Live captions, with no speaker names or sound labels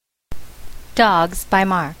Dogs by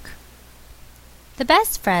Mark. The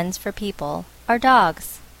best friends for people are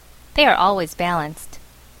dogs. They are always balanced.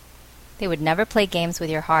 They would never play games with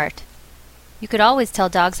your heart. You could always tell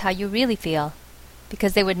dogs how you really feel,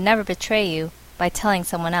 because they would never betray you by telling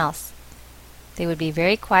someone else. They would be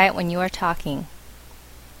very quiet when you are talking.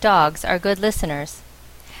 Dogs are good listeners,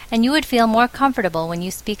 and you would feel more comfortable when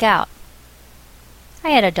you speak out. I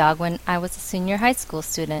had a dog when I was a senior high school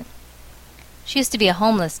student. She used to be a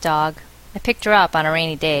homeless dog. I picked her up on a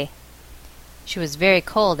rainy day. She was very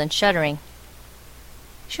cold and shuddering.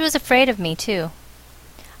 She was afraid of me, too.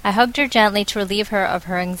 I hugged her gently to relieve her of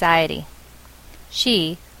her anxiety.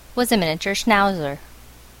 She was a miniature schnauzer.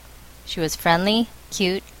 She was friendly,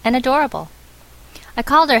 cute, and adorable. I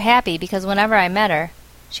called her Happy because whenever I met her,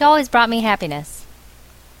 she always brought me happiness.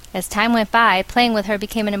 As time went by, playing with her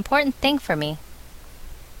became an important thing for me.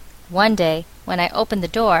 One day, when I opened the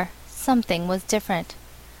door, something was different.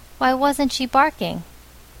 Why wasn't she barking?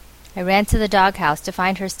 I ran to the doghouse to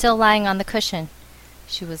find her still lying on the cushion.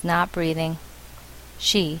 She was not breathing.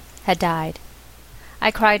 She had died.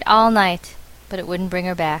 I cried all night, but it wouldn't bring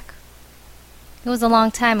her back. It was a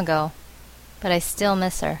long time ago, but I still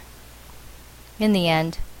miss her. In the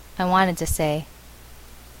end, I wanted to say,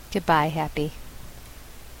 "Goodbye, Happy."